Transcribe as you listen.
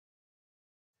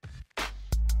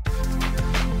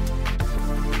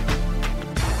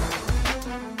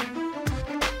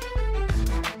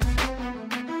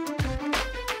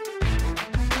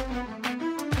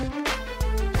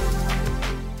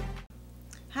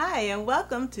Hi, and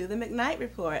welcome to the McKnight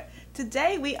Report.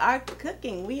 Today we are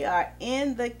cooking. We are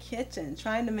in the kitchen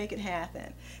trying to make it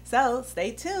happen. So stay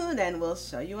tuned and we'll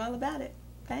show you all about it.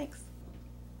 Thanks.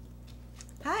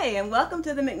 Hi, and welcome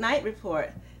to the McKnight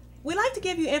Report. We like to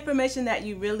give you information that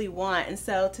you really want, and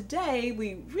so today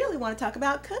we really want to talk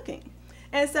about cooking.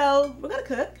 And so we're going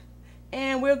to cook,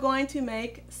 and we're going to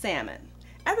make salmon.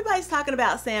 Everybody's talking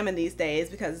about salmon these days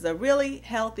because it's a really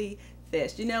healthy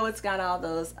fish. You know, it's got all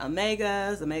those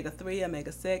omegas, omega-3,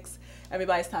 omega-6.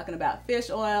 Everybody's talking about fish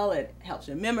oil. It helps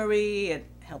your memory. It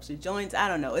helps your joints. I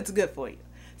don't know. It's good for you.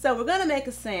 So we're going to make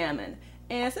a salmon.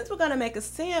 And since we're going to make a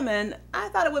salmon, I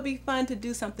thought it would be fun to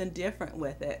do something different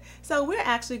with it. So we're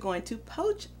actually going to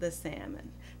poach the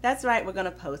salmon. That's right, we're going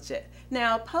to poach it.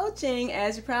 Now, poaching,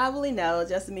 as you probably know,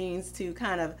 just means to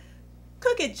kind of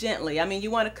cook it gently. I mean,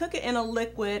 you want to cook it in a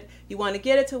liquid. You want to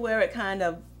get it to where it kind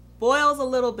of boils a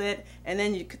little bit, and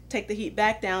then you take the heat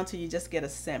back down till you just get a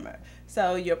simmer.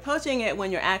 So you're poaching it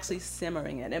when you're actually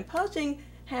simmering it. And poaching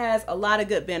has a lot of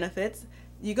good benefits.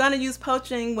 You're going to use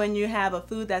poaching when you have a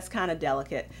food that's kind of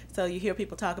delicate. So you hear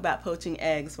people talk about poaching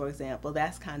eggs, for example.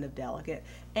 That's kind of delicate.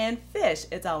 And fish,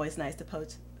 it's always nice to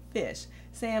poach fish.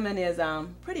 Salmon is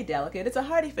pretty delicate. It's a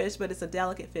hardy fish, but it's a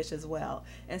delicate fish as well.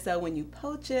 And so when you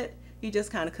poach it, you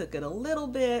just kind of cook it a little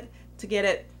bit to get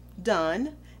it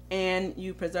done, and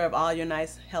you preserve all your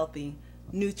nice healthy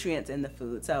nutrients in the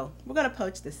food. So we're going to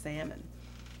poach the salmon.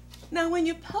 Now when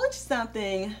you poach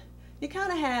something, you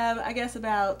kind of have, I guess,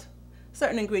 about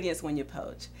certain ingredients when you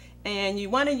poach. And you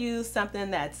want to use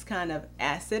something that's kind of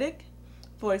acidic.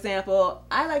 For example,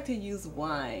 I like to use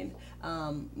wine.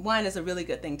 Wine is a really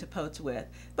good thing to poach with.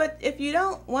 But if you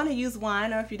don't want to use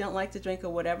wine, or if you don't like to drink or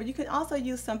whatever, you can also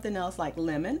use something else like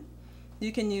lemon.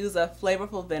 You can use a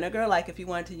flavorful vinegar, like if you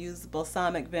want to use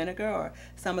balsamic vinegar or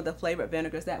some of the flavored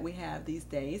vinegars that we have these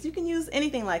days. You can use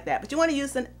anything like that, but you want to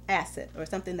use an acid or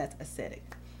something that's acidic.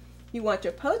 You want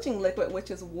your poaching liquid, which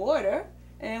is water,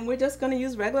 and we're just going to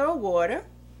use regular water.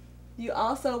 You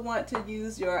also want to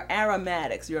use your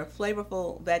aromatics, your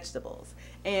flavorful vegetables.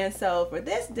 And so for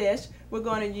this dish, we're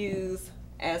going to use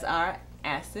as our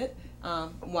acid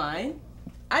wine.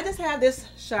 I just have this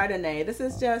Chardonnay. This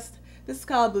is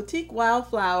called Boutique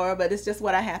Wildflower, but it's just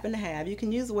what I happen to have. You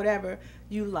can use whatever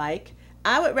you like.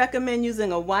 I would recommend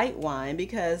using a white wine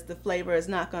because the flavor is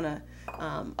not going to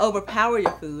overpower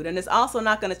your food, and it's also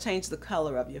not going to change the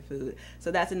color of your food.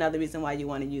 So that's another reason why you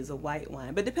want to use a white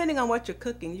wine. But depending on what you're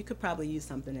cooking, you could probably use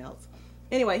something else.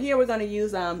 Anyway, here we're going to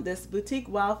use this Boutique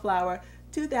Wildflower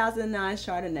 2009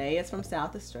 Chardonnay. It's from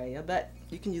South Australia, but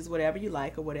you can use whatever you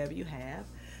like or whatever you have.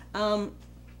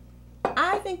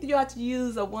 I think that you ought to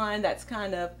use a wine that's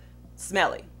kind of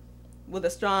smelly with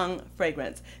a strong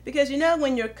fragrance, because you know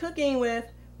when you're cooking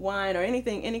with wine or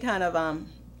anything, any kind of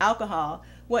alcohol,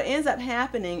 what ends up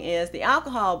happening is the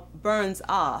alcohol burns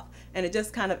off and it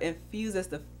just kind of infuses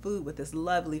the food with this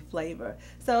lovely flavor.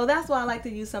 So that's why I like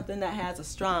to use something that has a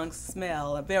strong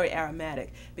smell, or very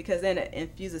aromatic, because then it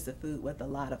infuses the food with a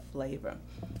lot of flavor.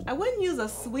 I wouldn't use a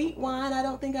sweet wine. I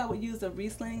don't think I would use a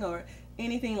Riesling or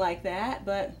anything like that,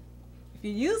 but if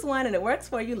you use one and it works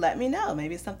for you, let me know.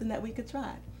 Maybe it's something that we could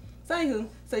try. So anywho,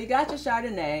 so you got your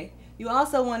Chardonnay. You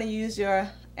also want to use your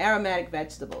aromatic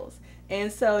vegetables.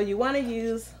 And so you want to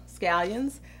use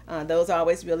scallions. Those are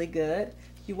always really good.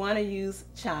 You want to use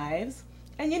chives.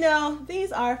 And you know,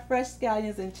 these are fresh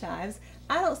scallions and chives.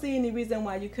 I don't see any reason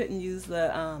why you couldn't use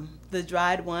the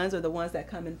dried ones or the ones that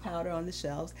come in powder on the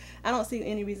shelves. I don't see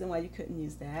any reason why you couldn't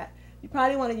use that. You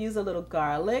probably want to use a little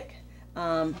garlic.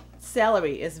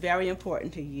 Celery is very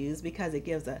important to use because it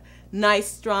gives a nice,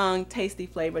 strong, tasty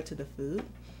flavor to the food.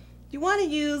 You want to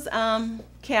use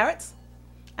carrots.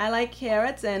 I like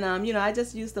carrots, and you know, I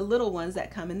just use the little ones that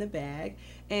come in the bag.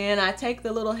 And I take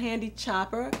the little handy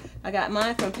chopper. I got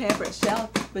mine from Pampered Chef,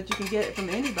 but you can get it from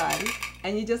anybody.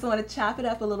 And you just want to chop it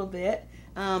up a little bit.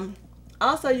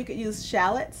 Also, you could use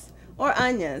shallots or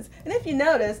onions. And if you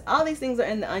notice, all these things are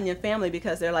in the onion family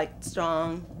because they're like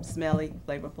strong, smelly,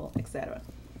 flavorful, etc.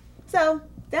 So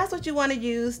that's what you want to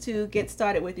use to get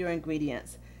started with your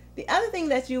ingredients. The other thing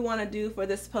that you want to do for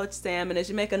this poached salmon is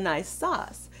you make a nice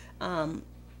sauce.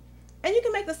 And you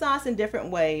can make the sauce in different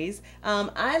ways.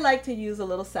 I like to use a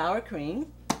little sour cream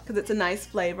because it's a nice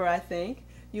flavor, I think.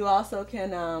 You also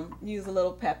can use a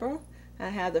little pepper. I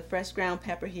have the fresh ground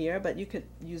pepper here, but you could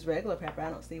use regular pepper.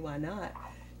 I don't see why not.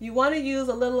 You want to use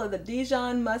a little of the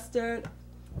Dijon mustard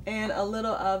and a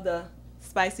little of the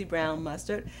spicy brown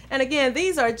mustard. And again,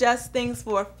 these are just things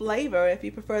for flavor. If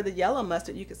you prefer the yellow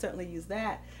mustard, you could certainly use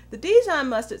that. The Dijon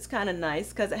mustard's kind of nice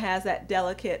because it has that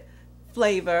delicate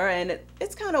flavor, and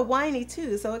it's kind of winey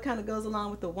too, so it kind of goes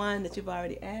along with the wine that you've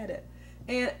already added.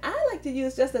 And I like to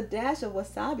use just a dash of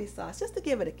wasabi sauce just to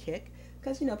give it a kick,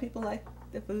 because you know people like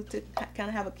the food to kind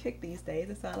of have a kick these days,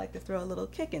 and so I like to throw a little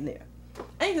kick in there.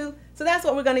 Anywho, so that's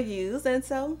what we're going to use, and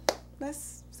so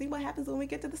let's see what happens when we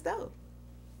get to the stove.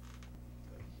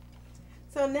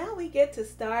 So now we get to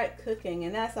start cooking,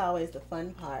 and that's always the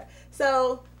fun part.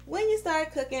 So when you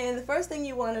start cooking, the first thing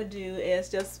you want to do is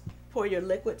just pour your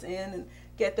liquids in and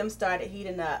get them started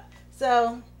heating up.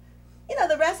 So, you know,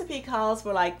 the recipe calls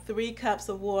for like 3 cups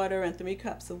of water and 3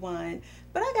 cups of wine.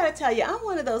 But I gotta tell you, I'm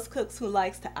one of those cooks who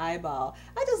likes to eyeball.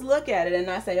 I just look at it and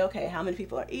I say, okay, how many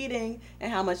people are eating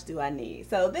and how much do I need?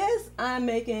 So this I'm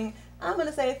making, I'm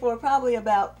gonna say for probably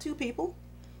about 2 people.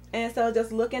 And so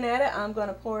just looking at it, I'm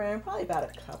gonna pour in probably about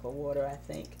a cup of water, I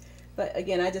think. But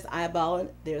again, I just eyeball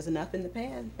it. There's enough in the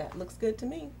pan. That looks good to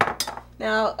me.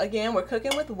 Now, again, we're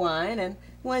cooking with wine, and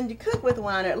when you cook with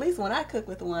wine, or at least when I cook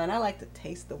with wine, I like to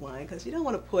taste the wine because you don't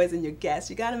want to poison your guests.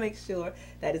 You got to make sure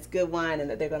that it's good wine and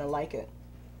that they're going to like it.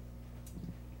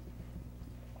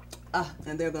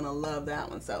 And they're going to love that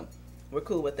one, so we're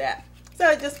cool with that.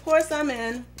 So just pour some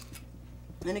in,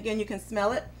 and again, you can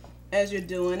smell it as you're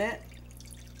doing it.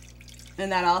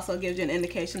 And that also gives you an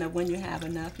indication of when you have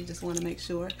enough. You just want to make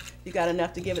sure you got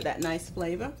enough to give it that nice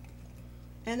flavor.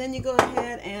 And then you go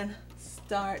ahead and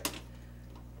start.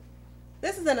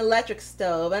 This is an electric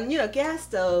stove, and you know, gas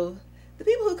stove, the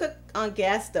people who cook on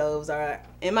gas stoves are,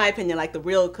 in my opinion, like the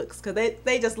real cooks, because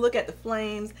they just look at the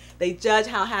flames, they judge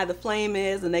how high the flame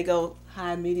is, and they go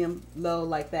high, medium, low,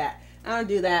 like that. I don't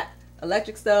do that.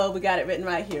 Electric stove, we got it written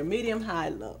right here, medium, high,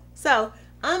 low. So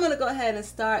I'm going to go ahead and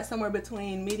start somewhere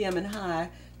between medium and high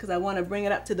because I want to bring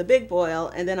it up to the big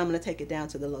boil, and then I'm going to take it down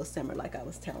to the low simmer like I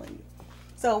was telling you.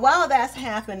 So while that's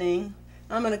happening,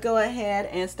 I'm going to go ahead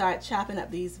and start chopping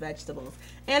up these vegetables.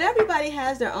 And everybody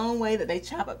has their own way that they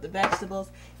chop up the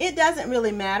vegetables. It doesn't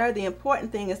really matter. The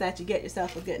important thing is that you get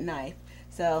yourself a good knife.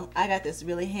 So I got this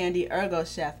really handy Ergo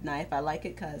Chef knife. I like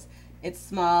it because it's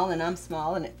small and I'm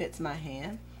small and it fits my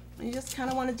hand. And you just kind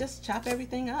of want to just chop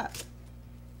everything up.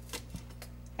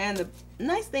 And the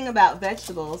nice thing about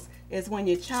vegetables is when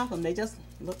you chop them, they just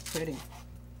look pretty.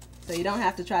 So you don't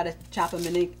have to try to chop them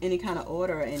in any kind of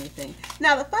order or anything.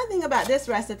 Now the fun thing about this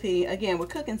recipe, again, we're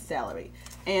cooking celery.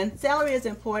 And celery is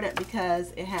important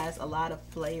because it has a lot of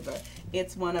flavor.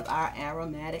 It's one of our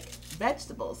aromatic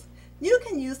vegetables. You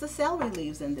can use the celery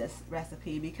leaves in this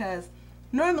recipe because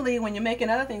normally when you're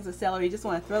making other things with celery, you just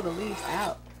want to throw the leaves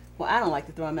out. Well, I don't like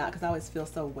to throw them out because I always feel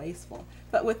so wasteful.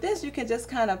 But with this, you can just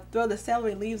kind of throw the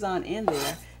celery leaves on in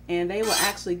there, and they will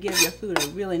actually give your food a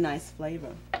really nice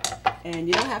flavor. And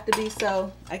you don't have to be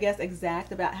so, I guess,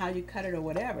 exact about how you cut it or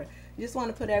whatever. You just want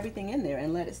to put everything in there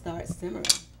and let it start simmering.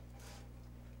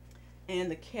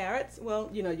 And the carrots, well,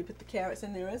 you know, you put the carrots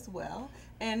in there as well.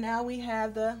 And now we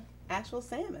have the actual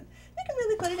salmon. You can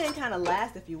really put it in kind of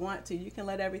last if you want to. You can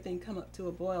let everything come up to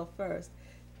a boil first.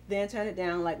 Then turn it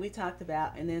down like we talked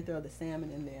about, and then throw the salmon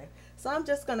in there. So I'm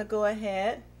just going to go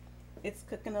ahead. It's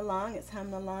cooking along. It's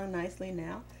humming along nicely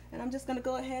now. And I'm just going to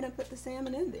go ahead and put the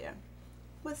salmon in there.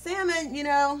 With salmon, you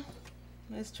know,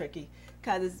 it's tricky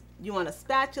because you want a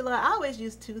spatula. I always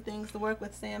use 2 things to work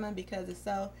with salmon because it's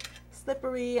so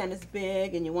slippery and it's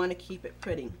big and you want to keep it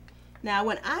pretty. Now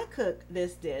when I cook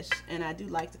this dish, and I do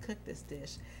like to cook this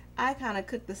dish, I kind of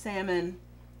cook the salmon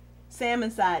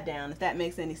side down, if that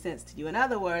makes any sense to you. In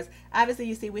other words, obviously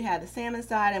you see we have the salmon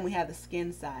side and we have the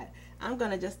skin side. I'm going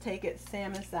to just take it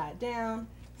salmon side down,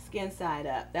 skin side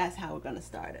up. That's how we're going to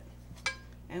start it.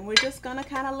 And we're just going to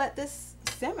kind of let this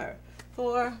simmer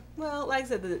for, well, like I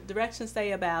said, the directions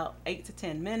say about 8 to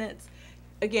 10 minutes.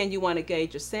 Again, you want to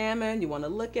gauge your salmon, you want to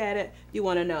look at it, you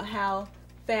want to know how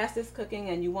fast it's cooking,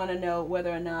 and you want to know whether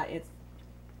or not it's,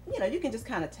 you know, you can just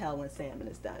kind of tell when salmon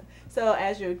is done. So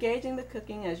as you're gauging the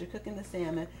cooking, as you're cooking the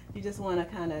salmon, you just want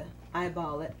to kind of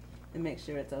eyeball it and make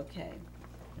sure it's okay.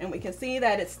 And we can see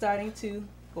that it's starting to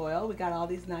boil. We got all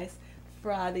these nice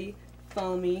frothy,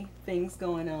 foamy things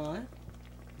going on.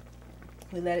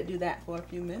 We let it do that for a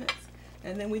few minutes,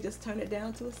 and then we just turn it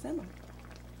down to a simmer.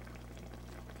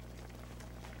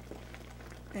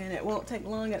 And it won't take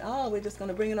long at all. We're just going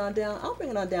to bring it on down. I'll bring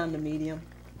it on down to medium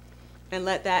and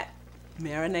let that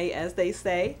marinate, as they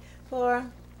say, for,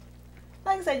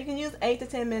 like I said, you can use 8 to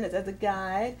 10 minutes as a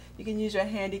guide. You can use your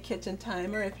handy kitchen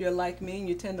timer if you're like me and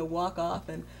you tend to walk off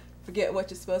and forget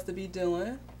what you're supposed to be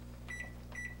doing.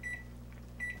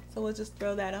 So we'll just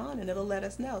throw that on and it'll let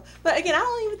us know. But again, I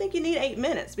don't even think you need 8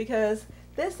 minutes because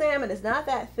this salmon is not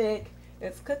that thick.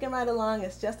 It's cooking right along.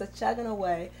 It's just a chugging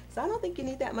away. So I don't think you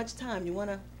need that much time. You want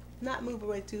to not move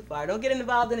away too far. Don't get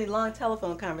involved in any long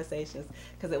telephone conversations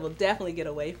because it will definitely get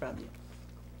away from you.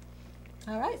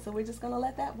 All right, so we're just gonna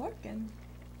let that work and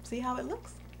see how it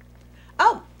looks.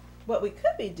 Oh, what we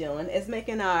could be doing is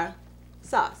making our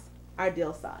sauce, our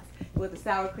dill sauce, with the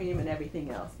sour cream and everything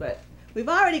else. But we've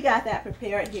already got that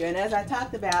prepared here. And as I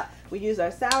talked about, we use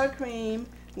our sour cream,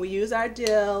 we use our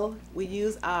dill, we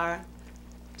use our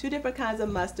 2 different kinds of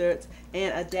mustards,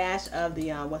 and a dash of the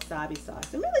wasabi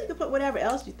sauce. And really, you can put whatever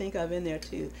else you think of in there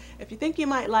too. If you think you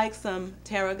might like some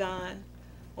tarragon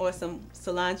or some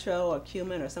cilantro or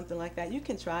cumin or something like that, you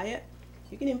can try it.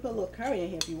 You can even put a little curry in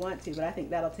here if you want to, but I think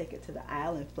that'll take it to the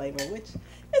island flavor, which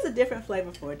is a different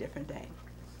flavor for a different day.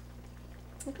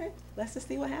 Okay, let's just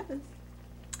see what happens.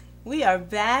 We are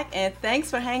back, and thanks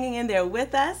for hanging in there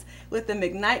with us with the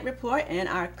McKnight Report and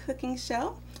our cooking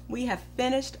show. We have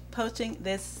finished poaching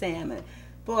this salmon.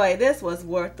 Boy, this was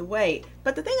worth the wait.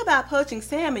 But the thing about poaching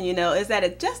salmon, you know, is that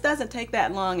it just doesn't take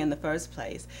that long in the first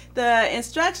place. The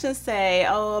instructions say,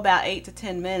 oh, about 8 to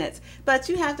 10 minutes, but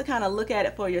you have to kind of look at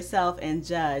it for yourself and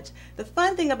judge. The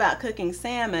fun thing about cooking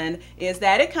salmon is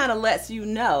that it kind of lets you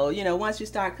know, once you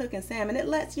start cooking salmon, it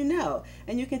lets you know.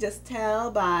 And you can just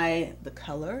tell by the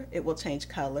color. It will change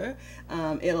color.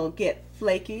 It'll get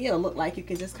flaky. It'll look like you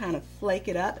can just kind of flake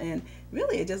it up, and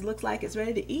really it just looks like it's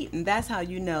ready to eat, and that's how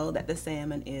you know that the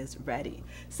salmon is ready.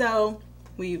 So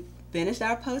we've finished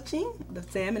our poaching. The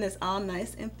salmon is all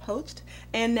nice and poached,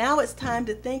 and now it's time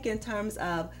to think in terms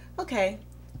of, okay,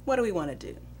 what do we want to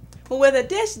do? Well, with a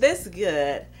dish this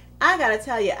good, I gotta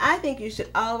tell you, I think you should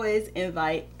always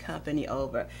invite company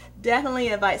over. Definitely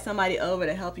invite somebody over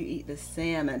to help you eat the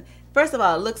salmon. First of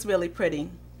all, it looks really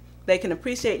pretty. They can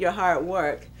appreciate your hard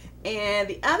work. And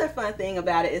the other fun thing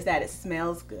about it is that it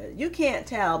smells good. You can't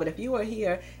tell, but if you were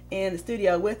here in the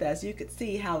studio with us, you could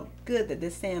see how good that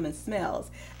this salmon smells.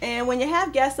 And when you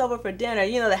have guests over for dinner,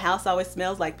 the house always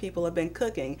smells like people have been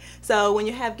cooking. So when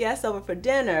you have guests over for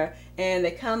dinner and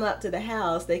they come up to the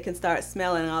house, they can start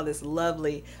smelling all this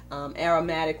lovely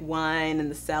aromatic wine and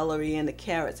the celery and the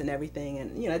carrots and everything.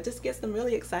 And it just gets them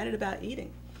really excited about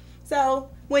eating. So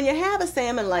when you have a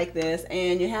salmon like this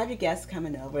and you have your guests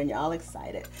coming over and you're all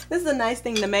excited, this is a nice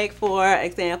thing to make. For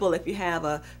example, if you have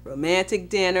a romantic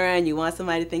dinner and you want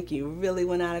somebody to think you really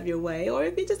went out of your way, or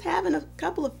if you're just having a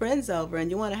couple of friends over and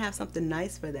you want to have something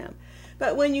nice for them.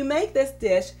 But when you make this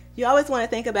dish, you always want to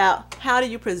think about, how do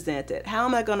you present it? How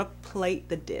am I going to plate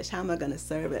the dish? How am I going to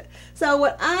serve it? So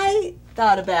what I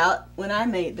thought about when I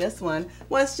made this one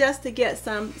was just to get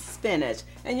some spinach.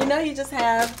 And you just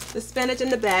have the spinach in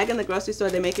the bag in the grocery store.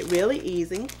 They make it really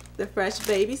easy. The fresh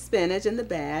baby spinach in the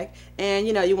bag. And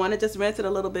you want to just rinse it a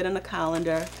little bit in the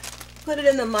colander. Put it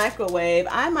in the microwave.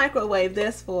 I microwave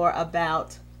this for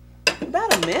about a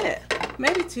minute,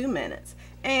 maybe 2 minutes.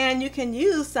 And you can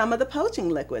use some of the poaching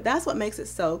liquid. That's what makes it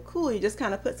so cool. You just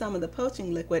kind of put some of the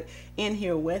poaching liquid in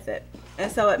here with it.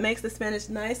 And so it makes the spinach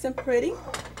nice and pretty.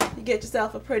 You get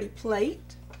yourself a pretty plate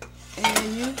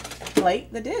and you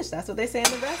plate the dish. That's what they say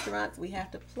in the restaurants. We have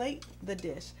to plate the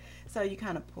dish. So you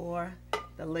kind of pour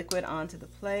the liquid onto the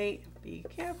plate. Be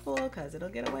careful because it'll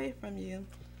get away from you.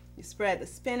 You spread the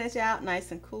spinach out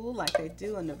nice and cool like they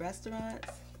do in the restaurants.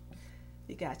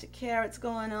 You got your carrots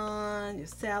going on, your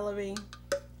celery,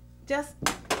 just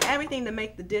everything to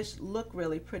make the dish look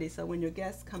really pretty. So when your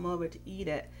guests come over to eat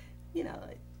it, you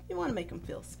want to make them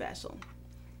feel special.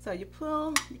 So you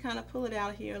kind of pull it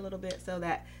out here a little bit so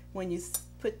that when you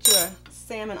put your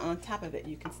salmon on top of it,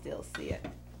 you can still see it.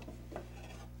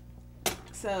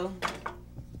 So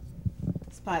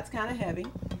this pot's kind of heavy,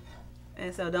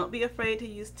 and so don't be afraid to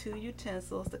use 2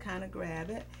 utensils to kind of grab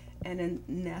it. And then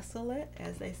nestle it,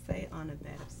 as they say, on a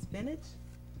bed of spinach.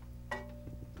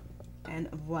 And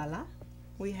voila,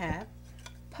 we have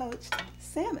poached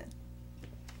salmon.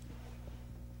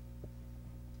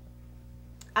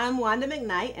 I'm Wanda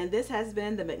McKnight, and this has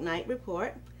been the McKnight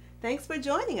Report. Thanks for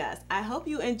joining us. I hope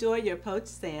you enjoy your poached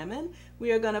salmon.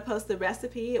 We are going to post the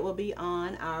recipe. It will be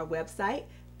on our website,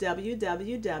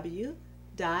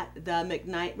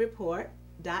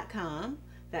 www.themcknightreport.com.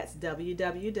 That's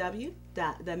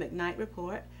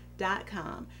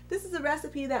www.themcknightreport.com. This is a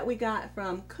recipe that we got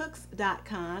from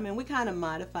cooks.com, and we kind of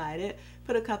modified it,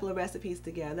 put a couple of recipes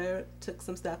together, took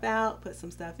some stuff out, put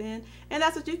some stuff in, and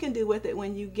that's what you can do with it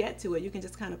when you get to it. You can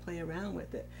just kind of play around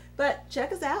with it. But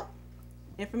check us out.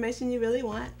 Information you really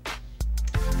want.